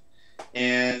 1905.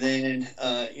 And then,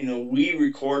 you know, we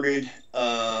recorded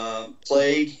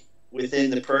plague within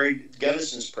the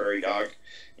Gunnison's prairie dog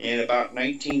in about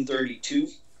 1932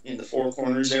 in the Four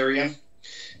Corners area.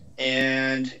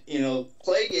 And,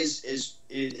 plague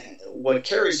what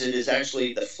carries it is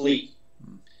actually the flea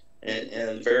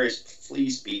and various flea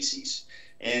species.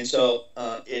 And so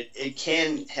it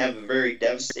can have a very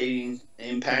devastating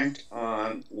impact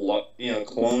on,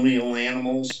 colonial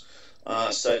animals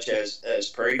such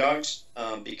as prairie dogs,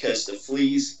 because the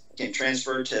fleas can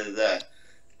transfer to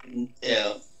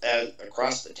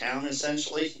across the town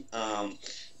essentially.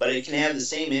 But it can have the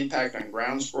same impact on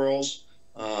ground squirrels,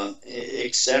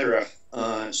 etc.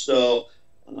 So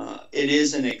it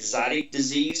is an exotic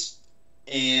disease,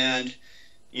 and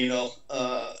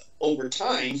over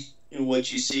time,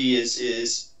 what you see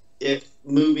is it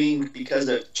moving because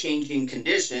of changing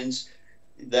conditions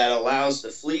that allows the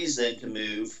fleas then to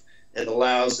move. It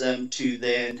allows them to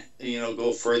then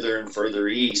go further and further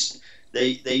east.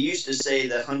 They used to say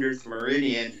the 100th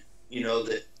meridian,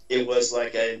 that it was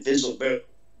like an invisible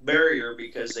barrier,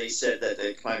 because they said that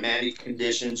the climatic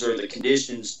conditions or the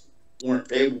conditions weren't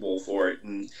favorable for it.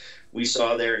 And we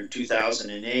saw there in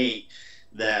 2008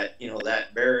 that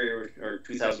that barrier, or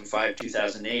 2005,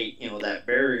 2008, that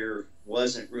barrier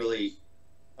wasn't really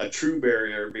a true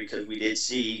barrier, because we did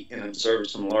see and observe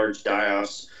some large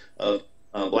die-offs of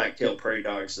black-tailed prairie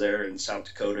dogs there in South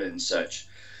Dakota and such.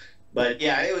 But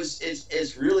yeah,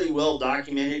 it's really well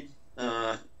documented.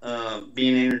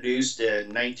 Being introduced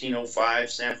in 1905,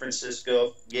 San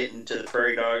Francisco, getting to the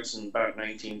prairie dogs in about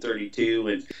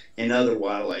 1932, and other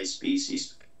wildlife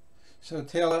species. So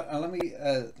Taylor,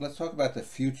 let's talk about the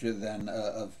future then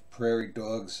of prairie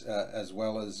dogs, as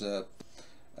well as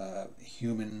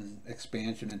human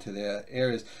expansion into their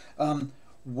areas.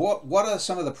 What are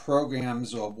some of the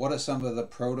programs, or what are some of the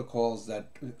protocols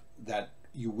that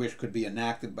you wish could be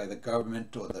enacted by the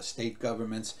government or the state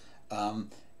governments,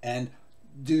 and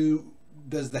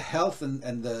does the health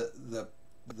and the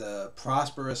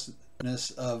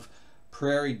prosperousness of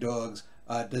prairie dogs,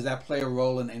 does that play a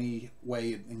role in any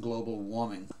way in global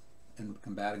warming and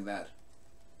combating that?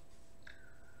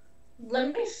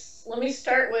 Let me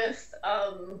start with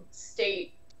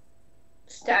state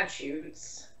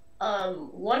statutes.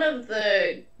 One of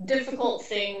the difficult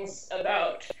things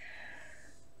about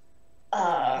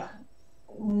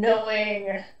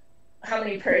knowing how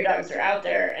many prairie dogs are out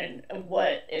there and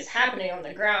what is happening on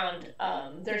the ground,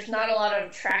 there's not a lot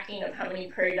of tracking of how many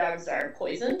prairie dogs are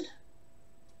poisoned.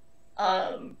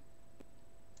 And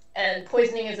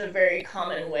poisoning is a very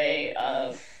common way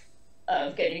of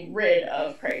getting rid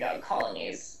of prairie dog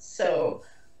colonies. So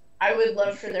I would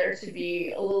love for there to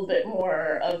be a little bit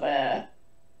more of a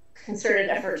concerted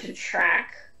effort to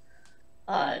track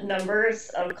numbers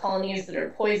of colonies that are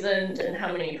poisoned and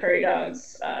how many prairie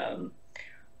dogs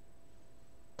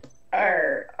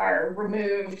are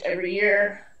removed every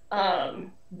year.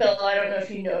 Bill, I don't know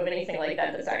if you know of anything like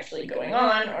that that's actually going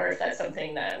on, or if that's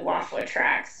something that WAFWA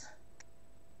tracks.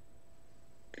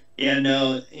 Yeah,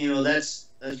 no, that's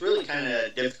really kind of a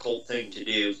difficult thing to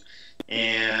do,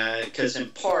 and because in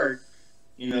part,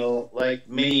 like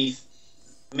many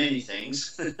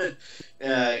things,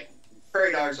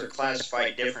 prairie dogs are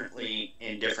classified differently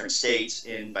in different states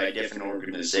and by different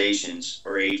organizations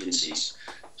or agencies.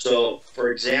 So,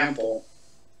 for example,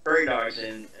 prairie dogs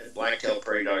and black-tailed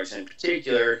prairie dogs in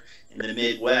particular in the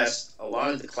Midwest, a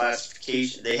lot of the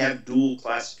classification, they have dual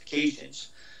classifications,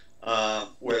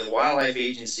 where the wildlife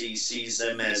agency sees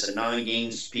them as a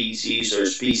non-game species or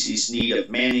species need of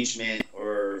management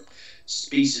or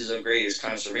species of greatest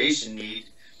conservation need.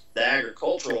 The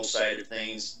agricultural side of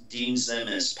things deems them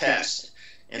as pests.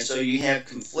 And so you have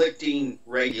conflicting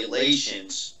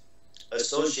regulations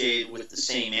associated with the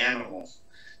same animal.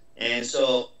 And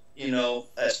so,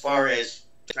 as far as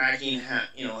tracking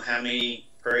how many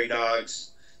prairie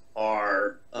dogs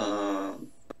are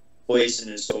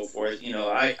poisoned and so forth,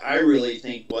 I really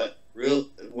think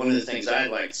one of the things I'd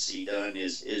like to see done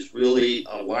is really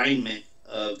alignment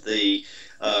of the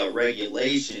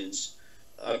regulations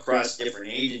across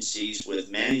different agencies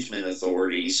with management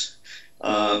authorities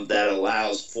that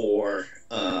allows for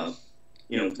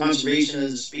conservation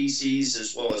of the species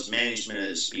as well as management of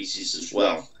the species as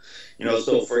well.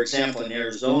 So for example, in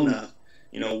Arizona,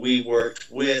 we worked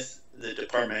with the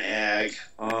Department of Ag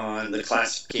on the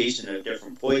classification of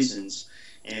different poisons,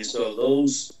 and so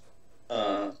those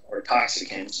are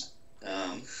toxicants,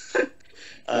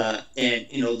 and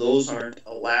those aren't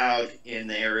allowed in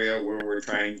the area where we're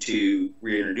trying to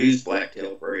reintroduce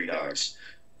black-tailed prairie dogs.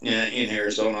 In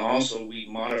Arizona also, we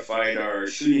modified our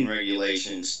shooting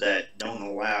regulations that don't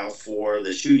allow for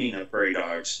the shooting of prairie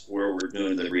dogs where we're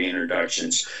doing the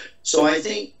reintroductions. So I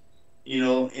think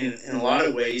in a lot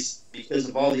of ways, because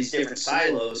of all these different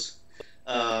silos,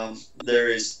 there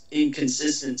is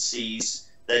inconsistencies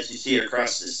that you see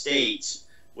across the states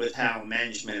with how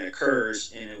management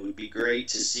occurs, and it would be great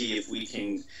to see if we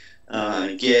can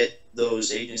get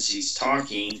those agencies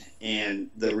talking and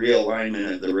the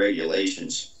realignment of the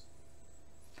regulations.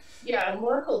 Yeah, a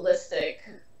more holistic,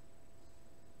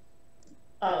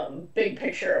 big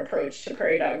picture approach to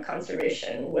prairie dog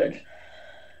conservation would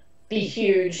be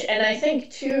huge. And I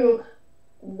think too,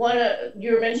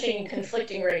 you were mentioning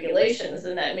conflicting regulations,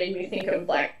 and that made me think of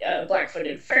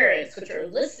black-footed ferrets, which are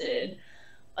listed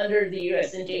under the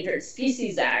U.S. Endangered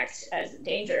Species Act as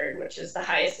endangered, which is the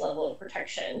highest level of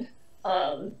protection.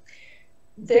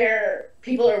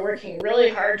 People are working really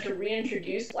hard to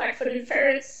reintroduce black-footed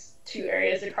ferrets to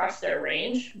areas across their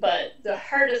range, but the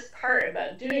hardest part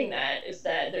about doing that is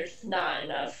that there's not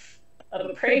enough of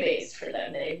a prey base for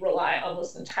them. They rely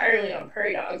almost entirely on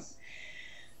prairie dogs.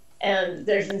 And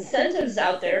there's incentives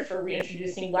out there for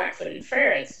reintroducing black-footed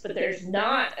ferrets, but there's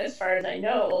not, as far as I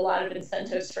know, a lot of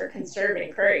incentives for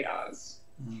conserving prairie dogs.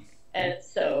 Mm-hmm. And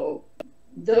so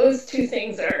those two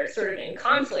things are sort of in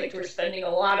conflict. We're spending a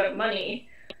lot of money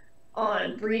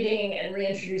on breeding and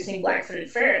reintroducing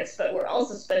black-footed ferrets, but we're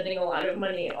also spending a lot of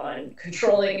money on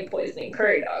controlling and poisoning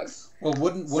prairie dogs. Well,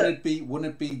 wouldn't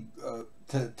it be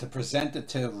to present it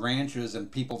to ranchers and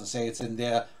people to say it's in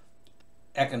their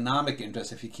economic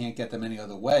interest if you can't get them any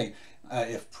other way?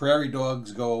 If prairie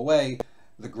dogs go away,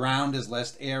 the ground is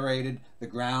less aerated, the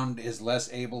ground is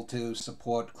less able to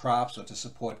support crops or to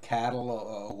support cattle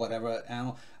or whatever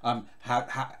animal.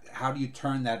 How do you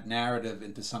turn that narrative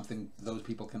into something those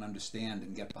people can understand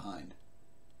and get behind?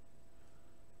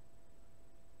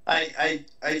 I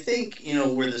think,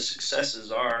 where the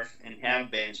successes are and have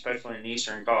been, especially in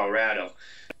eastern Colorado,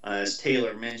 as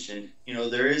Taylor mentioned,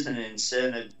 there is an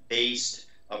incentive-based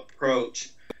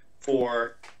approach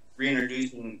for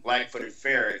reintroducing black-footed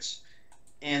ferrets.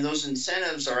 And those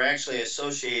incentives are actually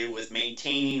associated with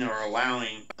maintaining or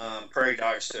allowing prairie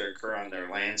dogs to occur on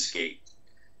their landscape.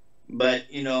 But,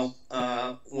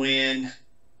 when,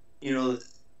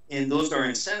 and those are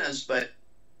incentives, but,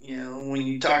 when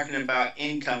you're talking about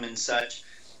income and such,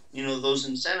 those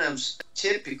incentives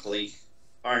typically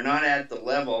are not at the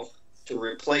level to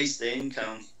replace the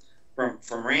income from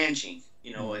ranching.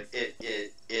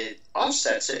 It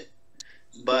offsets it,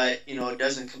 but, it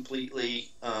doesn't completely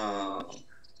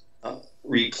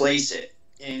replace it.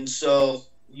 And so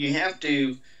you have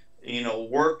to,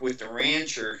 work with the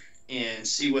rancher and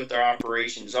see what their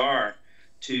operations are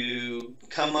to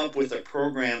come up with a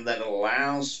program that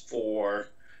allows for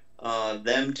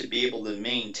them to be able to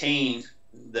maintain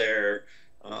their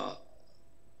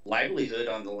livelihood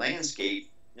on the landscape,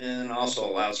 and also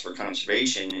allows for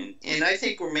conservation. And I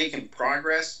think we're making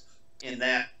progress in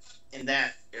that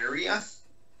area.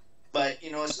 But,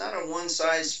 it's not a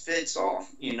one-size-fits-all.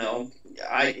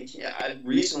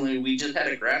 Recently we just had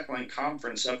a grassland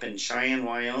conference up in Cheyenne,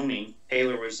 Wyoming.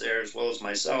 Taylor was there as well as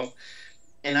myself.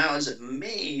 And I was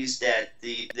amazed at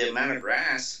the amount of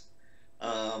grass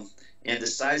and the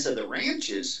size of the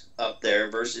ranches up there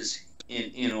versus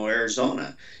in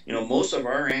Arizona. Most of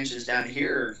our ranches down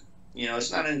here,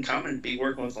 it's not uncommon to be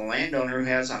working with a landowner who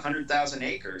has 100,000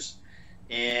 acres.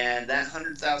 And that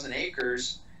 100,000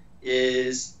 acres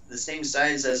is the same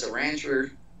size as a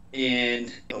rancher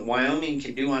in Wyoming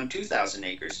can do on 2,000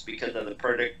 acres because of the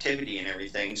productivity and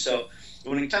everything. So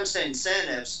when it comes to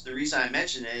incentives, the reason I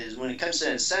mention it is when it comes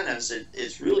to incentives,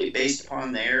 it's really based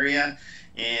upon the area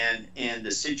and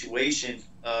the situation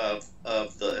of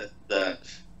the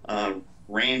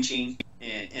ranching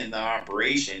and the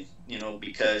operation,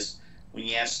 because when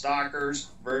you have stockers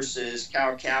versus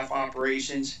cow-calf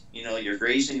operations, your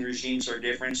grazing regimes are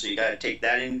different, so you got to take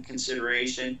that into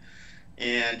consideration.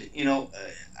 And,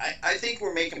 I think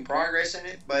we're making progress in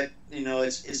it, but,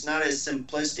 it's not as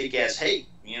simplistic as, hey,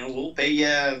 we'll pay you,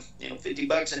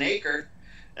 $50 an acre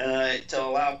to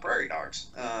allow prairie dogs,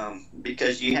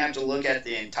 because you have to look at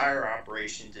the entire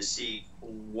operation to see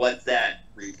what that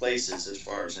replaces as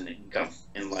far as an income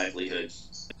and livelihood.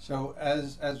 So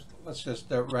as let's just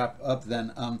wrap up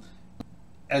then.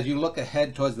 As you look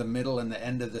ahead towards the middle and the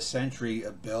end of the century,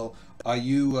 Bill, are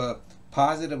you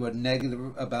positive or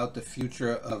negative about the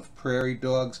future of prairie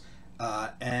dogs?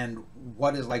 And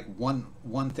what is like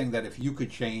one thing that if you could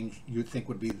change, you think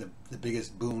would be the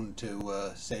biggest boon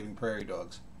to saving prairie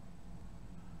dogs?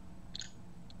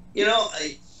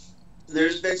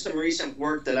 There's been some recent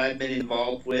work that I've been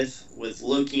involved with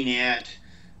looking at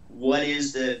what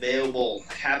is the available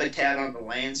habitat on the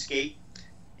landscape.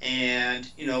 And,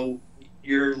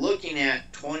 you're looking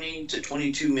at 20 to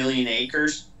 22 million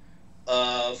acres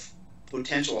of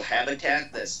potential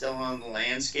habitat that's still on the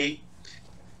landscape.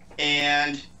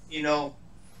 And, you know,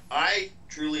 I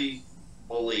truly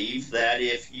believe that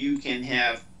if you can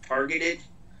have targeted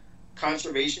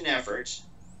conservation efforts,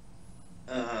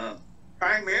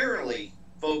 primarily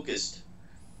focused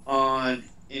on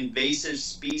invasive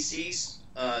species,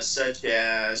 such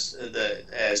as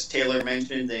as Taylor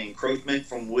mentioned, the encroachment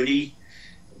from woody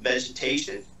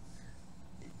vegetation,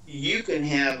 you can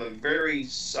have a very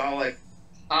solid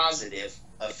positive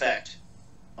effect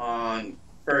on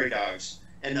prairie dogs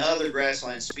and other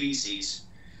grassland species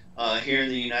here in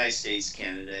the United States,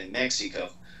 Canada, and Mexico.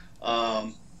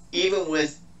 Even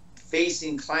with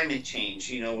facing climate change,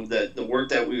 you know, the work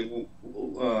that we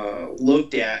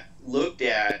looked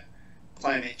at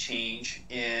climate change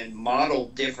and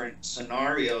modeled different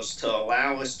scenarios to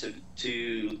allow us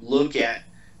to look at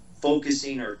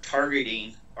focusing or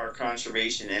targeting our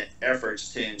conservation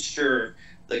efforts to ensure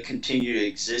the continued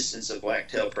existence of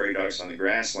black-tailed prairie dogs on the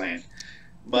grassland.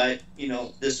 But, you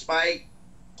know, despite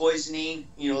poisoning,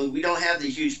 you know, we don't have the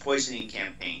huge poisoning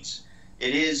campaigns.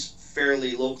 It is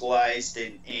fairly localized,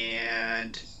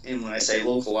 and when I say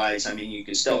localized, I mean you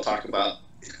can still talk about,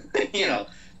 you know,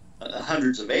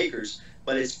 hundreds of acres,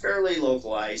 but it's fairly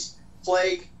localized.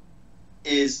 Plague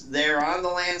is there on the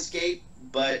landscape,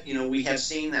 but, you know, we have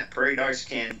seen that prairie dogs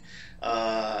can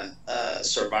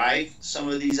survive some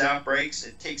of these outbreaks.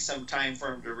 It takes some time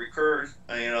for them to recur,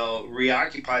 you know,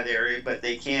 reoccupy the area, but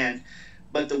they can.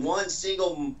 But the one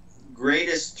single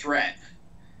greatest threat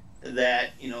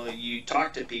that, you know, you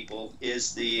talk to people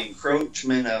is the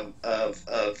encroachment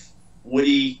of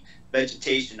woody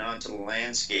vegetation onto the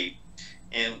landscape.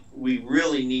 And we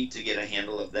really need to get a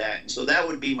handle of that. And so that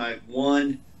would be my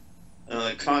one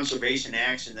conservation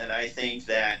action that I think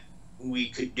that we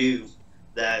could do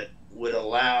that would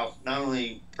allow not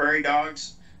only prairie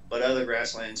dogs, but other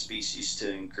grassland species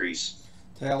to increase.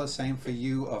 Taylor, same for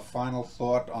you. A final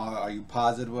thought, are you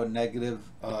positive or negative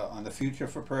on the future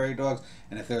for prairie dogs?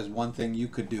 And if there's one thing you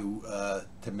could do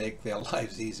to make their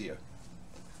lives easier?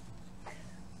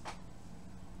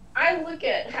 I look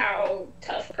at how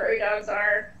tough prairie dogs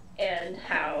are and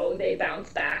how they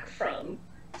bounce back from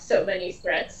so many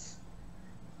threats,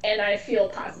 and I feel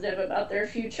positive about their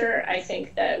future. I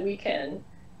think that we can,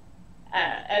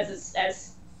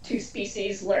 as two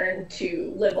species, learn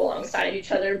to live alongside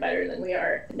each other better than we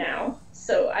are now.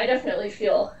 So I definitely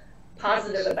feel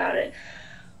positive about it.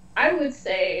 I would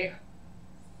say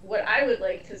what I would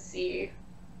like to see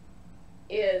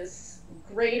is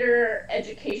greater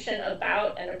education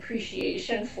about and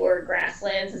appreciation for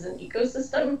grasslands as an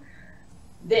ecosystem.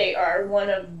 They are one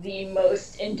of the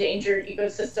most endangered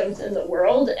ecosystems in the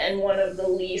world and one of the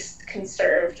least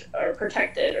conserved or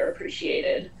protected or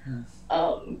appreciated.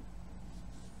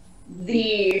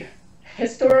 The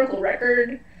historical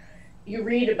record, you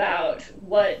read about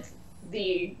what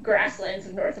the grasslands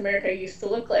of North America used to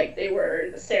look like. They were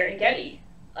the Serengeti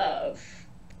of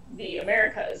the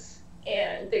Americas,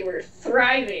 and they were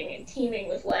thriving and teeming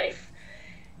with life.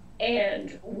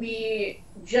 And we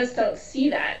just don't see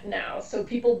that now. So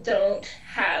people don't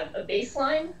have a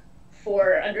baseline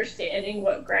for understanding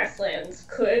what grasslands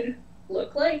could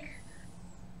look like.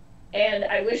 And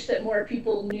I wish that more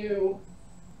people knew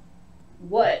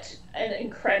what an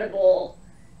incredible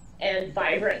and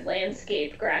vibrant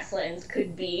landscape grasslands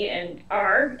could be and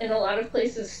are in a lot of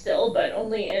places still, but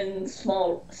only in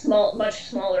much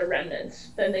smaller remnants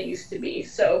than they used to be.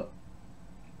 So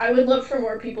I would love for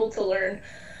more people to learn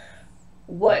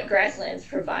what grasslands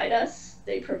provide us.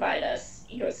 They provide us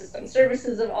ecosystem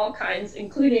services of all kinds,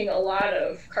 including a lot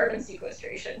of carbon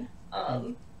sequestration.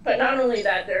 But not only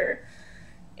that, they're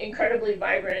incredibly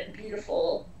vibrant,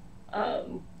 beautiful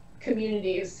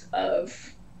communities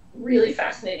of really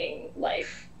fascinating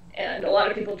life, and a lot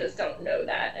of people just don't know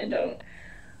that and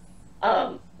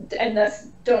thus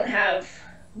don't have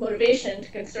motivation to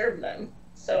conserve them.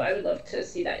 So I would love to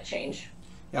see that change.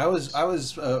 Yeah, I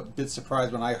was a bit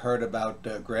surprised when I heard about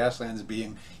grasslands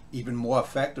being even more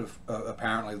effective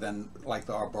apparently than like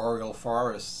the arboreal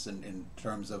forests in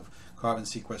terms of carbon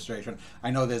sequestration. I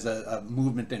know there's a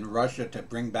movement in Russia to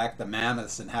bring back the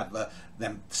mammoths and have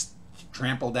them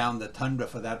trample down the tundra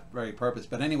for that very purpose.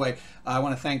 But anyway, I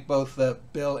want to thank both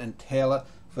Bill and Taylor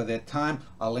for their time.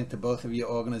 I'll link to both of your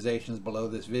organizations below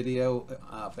this video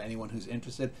for anyone who's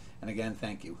interested. And again,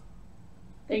 thank you.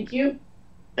 Thank you.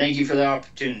 Thank you for the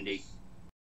opportunity.